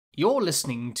You're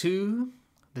listening to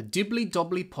the Dibbly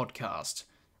Dobbly Podcast.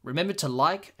 Remember to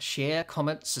like, share,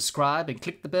 comment, subscribe, and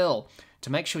click the bell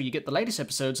to make sure you get the latest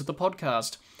episodes of the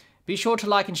podcast. Be sure to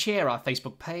like and share our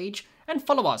Facebook page and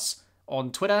follow us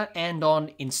on Twitter and on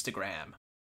Instagram.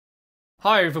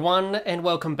 Hi everyone, and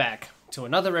welcome back to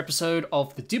another episode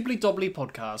of the Dibbly Dobbly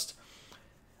Podcast.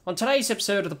 On today's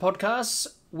episode of the podcast,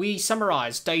 we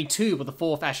summarise Day 2 of the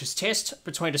 4th Ashes Test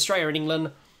between Australia and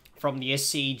England from the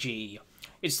SCG.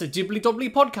 It's the Dibbly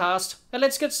Dobbly Podcast, and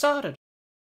let's get started.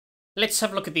 Let's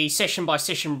have a look at the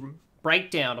session-by-session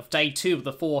breakdown of Day 2 of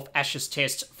the 4th Ashes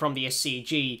Test from the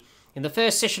SCG. In the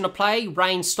first session of play,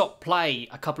 rain stopped play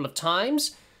a couple of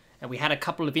times, and we had a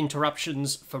couple of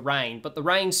interruptions for rain, but the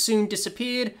rain soon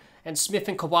disappeared, and Smith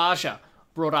and Khawaja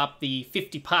brought up the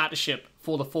 50 partnership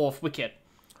for the 4th wicket.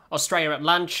 Australia at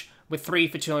lunch with 3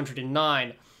 for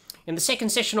 209. In the second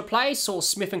session of play, saw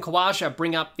Smith and Khawaja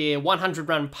bring up their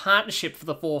 100-run partnership for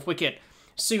the 4th wicket.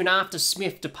 Soon after,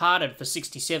 Smith departed for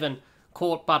 67,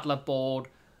 caught Butler bowled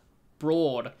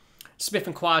broad. Smith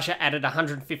and Khawaja added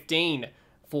 115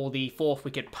 for the 4th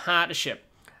wicket partnership.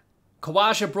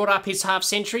 Khawaja brought up his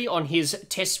half-century on his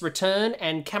test return,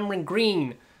 and Cameron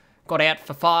Green got out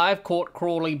for 5, caught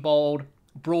Crawley bowled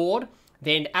broad.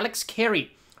 Then Alex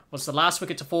Carey was the last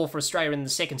wicket to fall for Australia in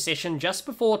the second session, just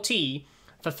before tea,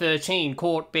 for 13,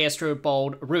 caught Bairstow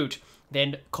bowled root.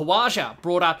 Then Khawaja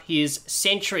brought up his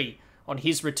century on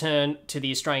his return to the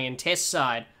Australian Test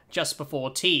side just before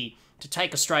tea to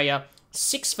take Australia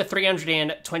 6 for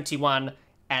 321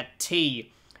 at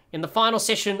tea. In the final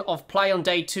session of play on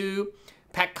Day 2,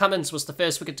 Pat Cummins was the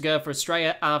first wicket to go for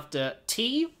Australia after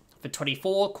tea for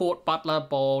 24, caught Butler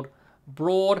bowled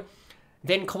broad.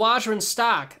 Then Khawaja and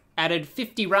Stark added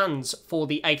 50 runs for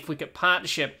the 8th wicket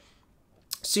partnership.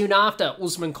 Soon after,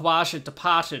 Usman Khawaja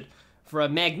departed for a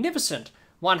magnificent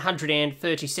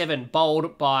 137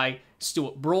 bowled by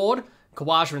Stuart Broad.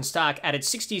 Khawaja and Stark added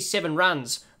 67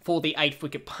 runs for the 8th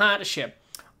wicket partnership.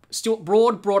 Stuart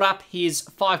Broad brought up his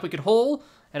 5-wicket haul,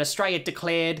 and Australia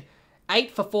declared 8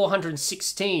 for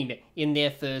 416 in their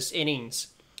first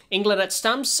innings. England at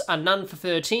stumps are none for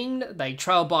 13. They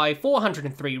trail by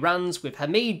 403 runs with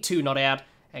Hamid 2 not out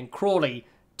and Crawley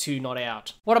 2 not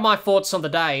out. What are my thoughts on the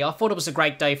day? I thought it was a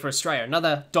great day for Australia.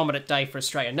 Another dominant day for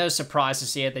Australia. No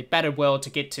surprises here. They batted well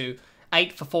to get to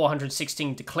 8 for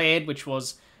 416 declared, which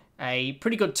was a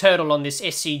pretty good total on this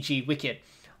SCG wicket.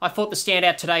 I thought the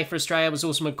standout today for Australia was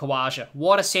Usman Khawaja.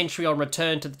 What a century on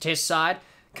return to the Test side,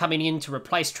 coming in to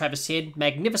replace Travis Head.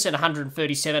 Magnificent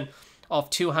 137 off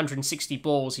 260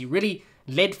 balls. He really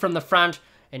led from the front,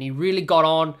 and he really got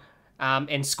on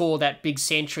and score that big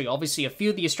century. Obviously, a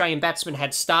few of the Australian batsmen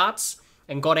had starts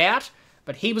and got out,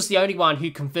 but he was the only one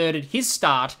who converted his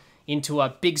start into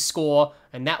a big score,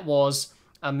 and that was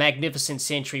a magnificent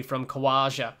century from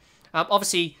Khawaja.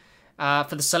 Obviously,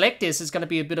 for the selectors, it's going to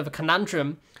be a bit of a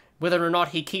conundrum whether or not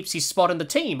he keeps his spot in the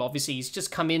team. Obviously, he's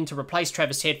just come in to replace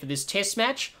Travis Head for this Test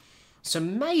match, so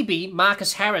maybe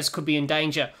Marcus Harris could be in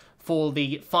danger for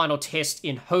the final Test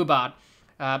in Hobart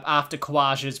after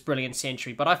Khawaja's brilliant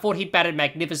century. But I thought he batted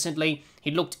magnificently.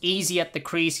 He looked easy at the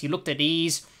crease. He looked at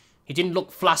ease. He didn't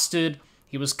look flustered.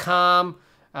 He was calm,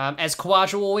 as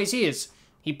Khawaja always is.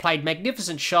 He played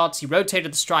magnificent shots. He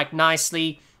rotated the strike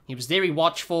nicely. He was very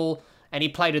watchful, and he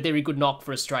played a very good knock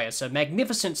for Australia. So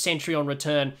magnificent century on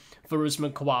return for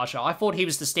Usman Khawaja. I thought he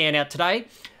was the standout today.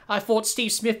 I thought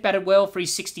Steve Smith batted well for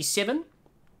his 67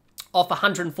 off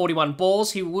 141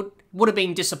 balls. He would have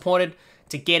been disappointed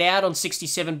to get out on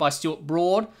 67 by Stuart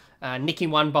Broad,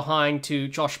 nicking one behind to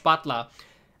Josh Butler.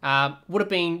 Would have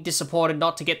been disappointed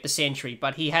not to get the century,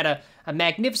 but he had a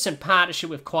magnificent partnership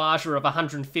with Khawaja of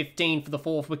 115 for the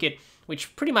 4th wicket,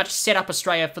 which pretty much set up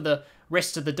Australia for the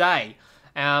rest of the day.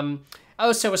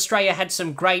 Also, Australia had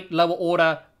some great lower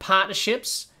order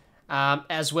partnerships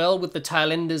as well, with the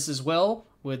tail-enders as well,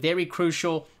 were very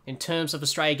crucial in terms of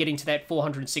Australia getting to that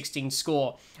 416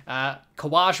 score.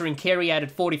 Khawaja and Carey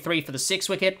added 43 for the 6th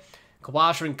wicket.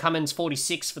 Khawaja and Cummins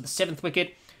 46 for the 7th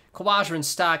wicket. Khawaja and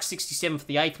Stark 67 for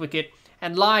the 8th wicket.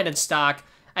 And Lyon and Stark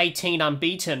 18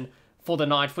 unbeaten for the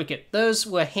 9th wicket. Those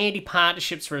were handy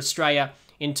partnerships for Australia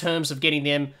in terms of getting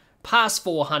them past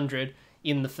 400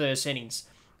 in the first innings.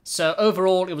 So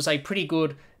overall, it was a pretty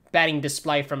good batting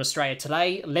display from Australia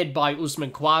today, led by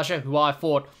Usman Khawaja, who I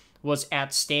thought was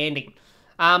outstanding.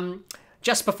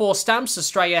 Just before stumps,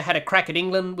 Australia had a crack at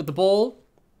England with the ball.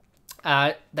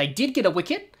 They did get a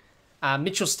wicket.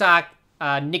 Mitchell Stark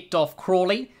nicked off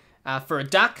Crawley for a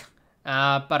duck,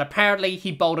 but apparently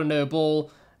he bowled a no ball,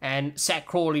 and Sat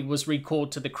Crawley was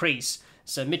recalled to the crease.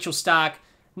 So Mitchell Stark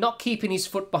not keeping his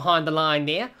foot behind the line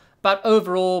there, but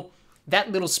overall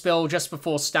that little spell just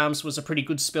before stumps was a pretty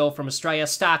good spell from Australia.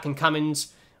 Stark and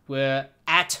Cummins were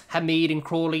at Hamid and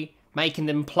Crawley, making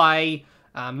them play,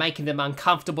 making them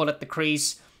uncomfortable at the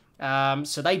crease.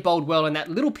 So they bowled well in that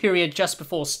little period just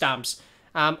before stumps.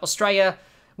 Australia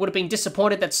would have been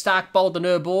disappointed that Stark bowled the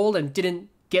no ball and didn't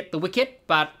get the wicket,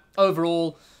 but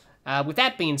overall, with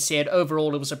that being said,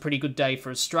 overall it was a pretty good day for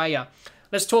Australia.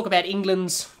 Let's talk about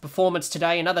England's performance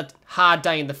today. Another hard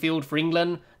day in the field for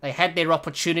England. They had their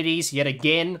opportunities yet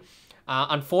again.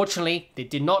 Unfortunately, they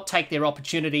did not take their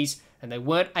opportunities and they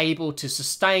weren't able to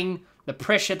sustain the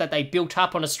pressure that they built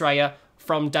up on Australia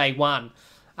from day one.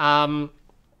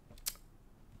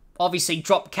 Obviously,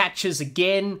 dropped catches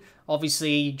again.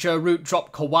 Obviously, Joe Root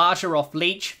dropped Khawaja off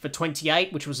Leach for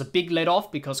 28, which was a big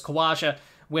let-off because Khawaja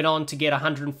went on to get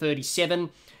 137.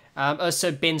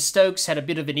 Also, Ben Stokes had a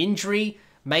bit of an injury,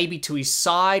 maybe to his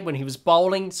side when he was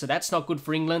bowling, so that's not good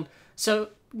for England. So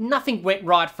nothing went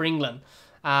right for England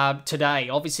today.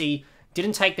 Obviously,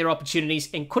 didn't take their opportunities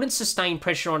and couldn't sustain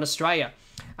pressure on Australia.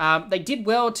 They did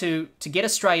well to get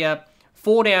Australia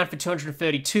 4 down for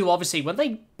 232. Obviously, when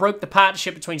they broke the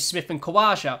partnership between Smith and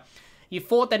Khawaja, you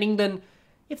thought that England,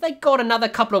 if they got another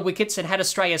couple of wickets and had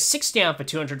Australia 6 down for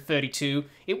 232,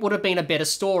 it would have been a better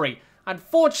story.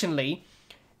 Unfortunately,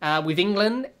 with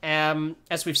England,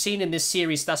 as we've seen in this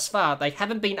series thus far, they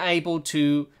haven't been able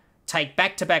to take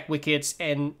back-to-back wickets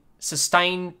and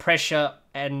sustain pressure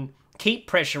and keep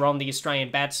pressure on the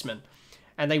Australian batsmen.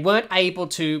 And they weren't able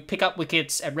to pick up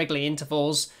wickets at regular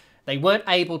intervals. They weren't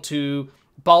able to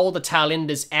bowl the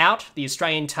tailenders out, the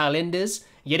Australian tailenders.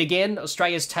 Yet again,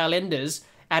 Australia's tailenders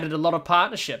added a lot of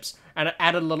partnerships and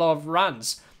added a lot of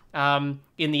runs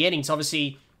in the innings.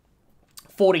 Obviously,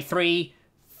 43,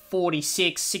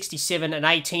 46, 67 and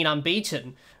 18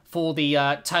 unbeaten for the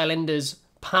tailenders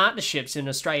partnerships in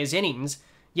Australia's innings.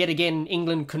 Yet again,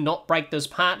 England could not break those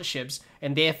partnerships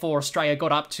and therefore Australia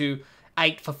got up to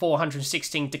 8 for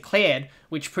 416 declared,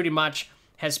 which pretty much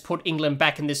has put England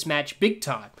back in this match big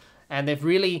time. And they've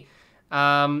really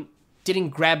didn't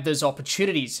grab those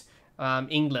opportunities,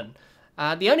 England.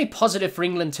 The only positive for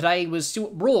England today was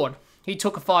Stuart Broad. He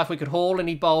took a 5-wicket haul and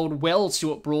he bowled well,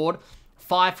 Stuart Broad.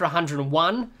 5 for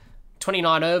 101.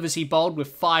 29 overs he bowled with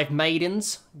 5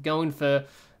 maidens, going for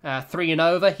 3 and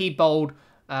over. He bowled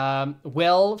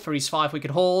well for his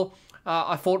 5-wicket haul.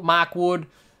 I thought Mark Wood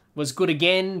was good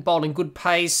again, bowling good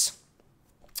pace.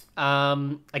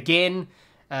 Again,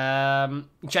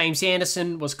 James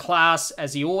Anderson was class,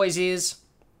 as he always is.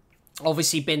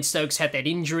 Obviously, Ben Stokes had that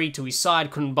injury to his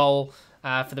side, couldn't bowl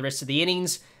for the rest of the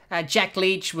innings. Jack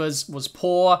Leach was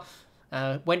poor,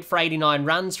 went for 89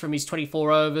 runs from his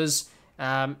 24 overs.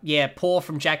 Poor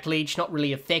from Jack Leach, not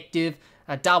really effective.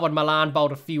 Darwin Malan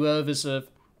bowled a few overs of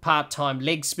part-time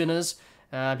leg spinners.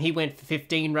 He went for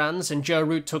 15 runs, and Joe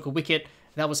Root took a wicket.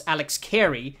 That was Alex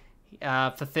Carey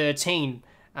for 13.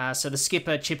 So the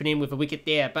skipper chipping in with a wicket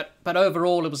there. But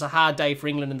overall, it was a hard day for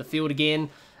England in the field again.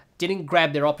 Didn't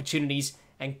grab their opportunities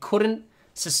and couldn't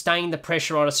sustain the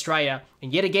pressure on Australia.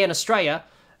 And yet again, Australia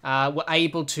were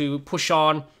able to push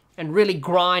on and really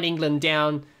grind England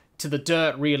down to the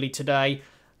dirt, really, today,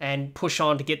 and push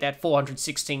on to get that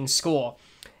 416 score.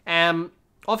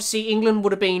 Obviously, England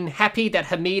would have been happy that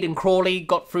Hamid and Crawley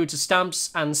got through to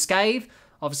stumps unscathed.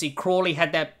 Obviously, Crawley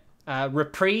had that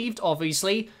reprieved,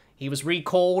 obviously. He was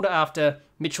recalled after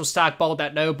Mitchell Starc bowled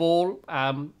that no ball,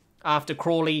 after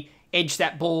Crawley edged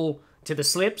that ball to the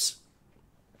slips.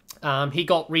 He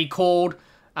got recalled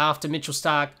after Mitchell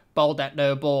Starc bowled that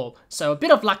no ball. So a bit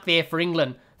of luck there for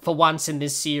England for once in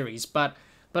this series. But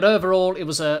overall, it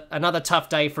was another tough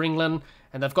day for England,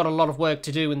 and they've got a lot of work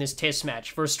to do in this test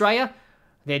match. For Australia,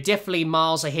 they're definitely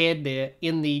miles ahead. They're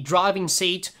in the driving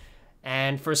seat.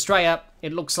 And for Australia,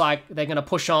 it looks like they're going to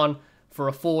push on for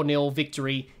a 4-0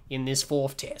 victory in this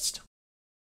 4th test.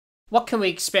 What can we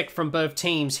expect from both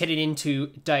teams heading into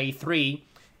day 3?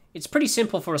 It's pretty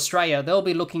simple for Australia. They'll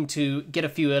be looking to get a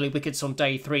few early wickets on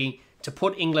day 3 to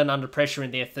put England under pressure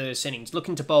in their first innings.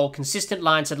 Looking to bowl consistent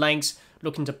lines and lengths,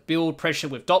 looking to build pressure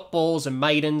with dot balls and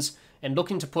maidens, and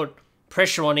looking to put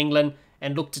pressure on England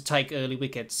and look to take early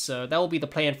wickets. So that will be the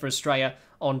plan for Australia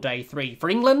on day 3. For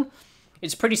England,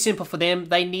 it's pretty simple for them.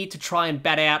 They need to try and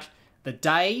bat out the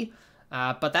day,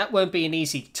 but that won't be an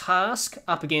easy task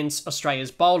up against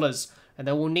Australia's bowlers, and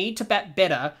they will need to bat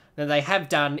better than they have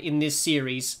done in this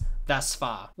series thus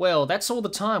far. Well, that's all the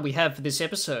time we have for this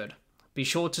episode. Be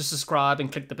sure to subscribe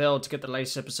and click the bell to get the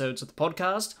latest episodes of the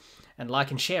podcast, and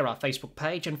like and share our Facebook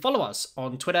page, and follow us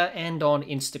on Twitter and on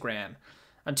Instagram.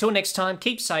 Until next time,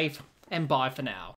 keep safe, and bye for now.